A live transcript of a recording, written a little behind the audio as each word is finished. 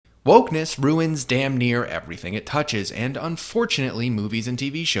Wokeness ruins damn near everything it touches, and unfortunately, movies and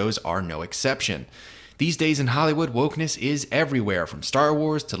TV shows are no exception. These days in Hollywood, wokeness is everywhere, from Star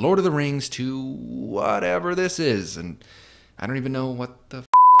Wars to Lord of the Rings to whatever this is, and I don't even know what the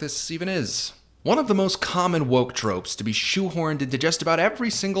this even is. One of the most common woke tropes to be shoehorned into just about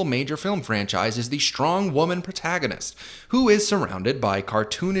every single major film franchise is the strong woman protagonist, who is surrounded by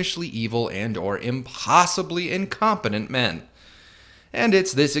cartoonishly evil and/or impossibly incompetent men. And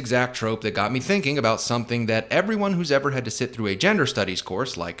it's this exact trope that got me thinking about something that everyone who's ever had to sit through a gender studies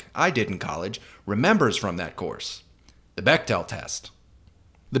course, like I did in college, remembers from that course: the Bechdel test.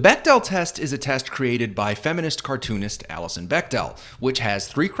 The Bechdel test is a test created by feminist cartoonist Alison Bechdel, which has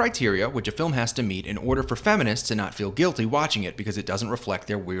 3 criteria which a film has to meet in order for feminists to not feel guilty watching it because it doesn't reflect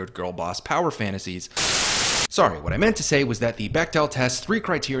their weird girl boss power fantasies. Sorry, what I meant to say was that the Bechdel test's 3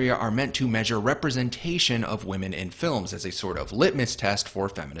 criteria are meant to measure representation of women in films as a sort of litmus test for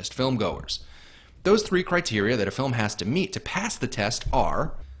feminist filmgoers. Those 3 criteria that a film has to meet to pass the test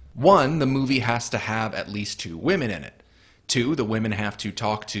are: 1, the movie has to have at least 2 women in it. 2, the women have to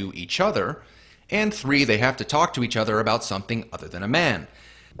talk to each other. And 3, they have to talk to each other about something other than a man.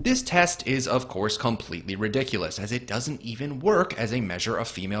 This test is, of course, completely ridiculous, as it doesn't even work as a measure of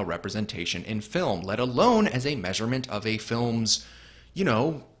female representation in film, let alone as a measurement of a film's,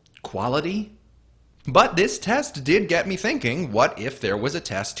 quality. But this test did get me thinking, what if there was a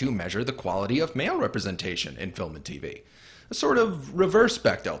test to measure the quality of male representation in film and TV? A sort of reverse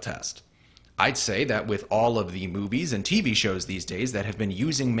Bechdel test. I'd say that with all of the movies and TV shows these days that have been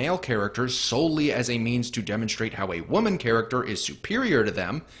using male characters solely as a means to demonstrate how a woman character is superior to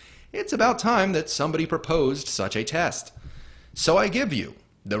them, it's about time that somebody proposed such a test. So I give you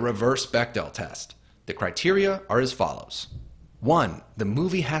the reverse Bechdel test. The criteria are as follows. 1, the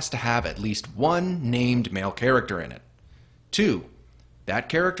movie has to have at least 1 named male character in it. 2, that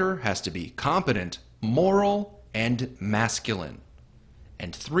character has to be competent, moral, and masculine.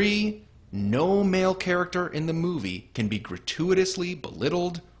 And 3, no male character in the movie can be gratuitously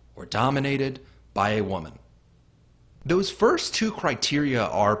belittled or dominated by a woman. Those first 2 criteria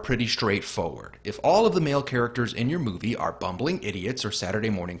are pretty straightforward. If all of the male characters in your movie are bumbling idiots or Saturday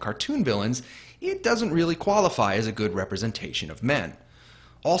morning cartoon villains, it doesn't really qualify as a good representation of men.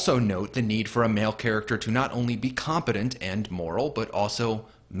 Also note the need for a male character to not only be competent and moral, but also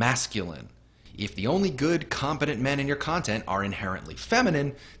masculine. If the only good, competent men in your content are inherently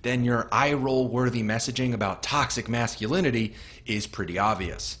feminine, then your eye-roll-worthy messaging about toxic masculinity is pretty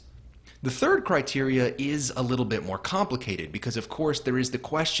obvious. The 3rd criteria is a little bit more complicated because, of course, there is the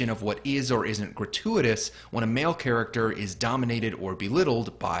question of what is or isn't gratuitous when a male character is dominated or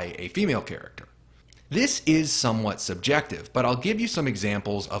belittled by a female character. This is somewhat subjective, but I'll give you some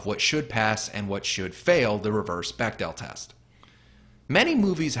examples of what should pass and what should fail the reverse Bechdel test. Many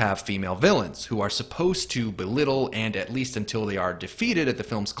movies have female villains who are supposed to belittle and, at least until they are defeated at the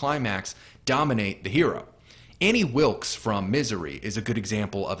film's climax, dominate the hero. Annie Wilkes from Misery is a good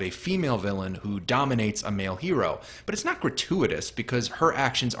example of a female villain who dominates a male hero, but it's not gratuitous because her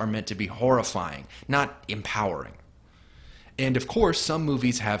actions are meant to be horrifying, not empowering. And of course, some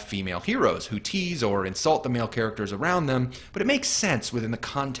movies have female heroes who tease or insult the male characters around them, but it makes sense within the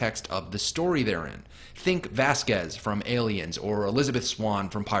context of the story they're in. Think Vasquez from Aliens or Elizabeth Swann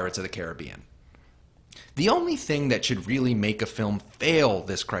from Pirates of the Caribbean. The only thing that should really make a film fail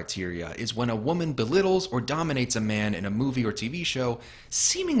this criteria is when a woman belittles or dominates a man in a movie or TV show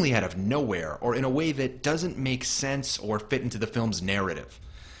seemingly out of nowhere or in a way that doesn't make sense or fit into the film's narrative.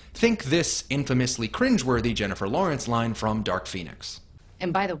 Think this infamously cringeworthy Jennifer Lawrence line from Dark Phoenix.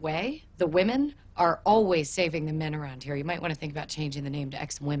 And by the way, the women are always saving the men around here. You might want to think about changing the name to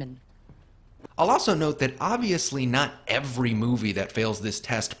X-Women. I'll also note that obviously not every movie that fails this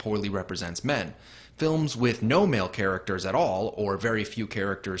test poorly represents men. Films with no male characters at all, or very few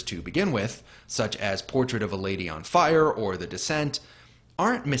characters to begin with, such as Portrait of a Lady on Fire or The Descent,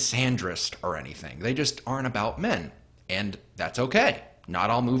 aren't misandrist or anything. They just aren't about men. And that's okay.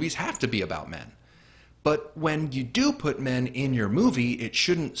 Not all movies have to be about men. But when you do put men in your movie, it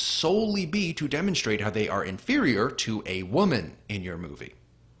shouldn't solely be to demonstrate how they are inferior to a woman in your movie.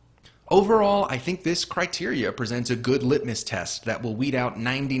 Overall, I think this criteria presents a good litmus test that will weed out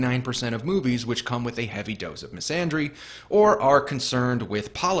 99% of movies which come with a heavy dose of misandry, or are concerned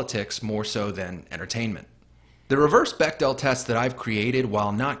with politics more so than entertainment. The reverse Bechdel test that I've created,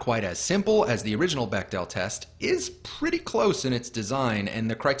 while not quite as simple as the original Bechdel test, is pretty close in its design,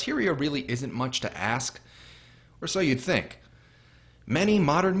 and the criteria really isn't much to ask, or so you'd think. Many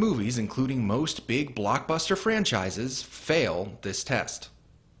modern movies, including most big blockbuster franchises, fail this test.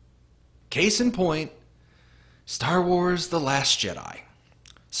 Case in point, Star Wars The Last Jedi.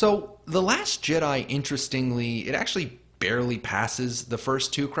 So, The Last Jedi, interestingly, it actually barely passes the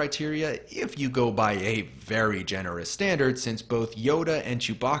first two criteria if you go by a very generous standard, since both Yoda and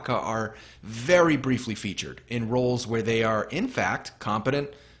Chewbacca are very briefly featured in roles where they are, in fact, competent,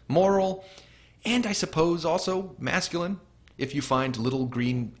 moral, and I suppose also masculine, if you find little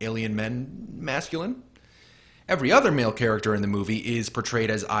green alien men masculine. Every other male character in the movie is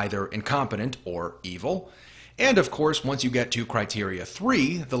portrayed as either incompetent or evil. And of course, once you get to criteria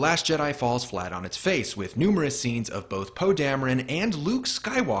 3, The Last Jedi falls flat on its face, with numerous scenes of both Poe Dameron and Luke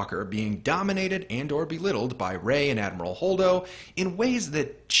Skywalker being dominated and or belittled by Rey and Admiral Holdo in ways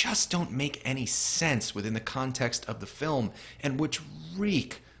that just don't make any sense within the context of the film and which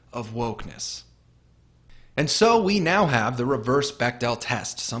reek of wokeness. And so we now have the reverse Bechdel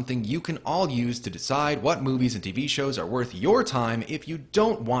test, something you can all use to decide what movies and TV shows are worth your time if you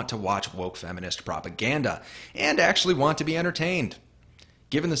don't want to watch woke feminist propaganda and actually want to be entertained.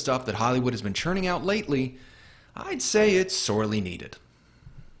 Given the stuff that Hollywood has been churning out lately, I'd say it's sorely needed.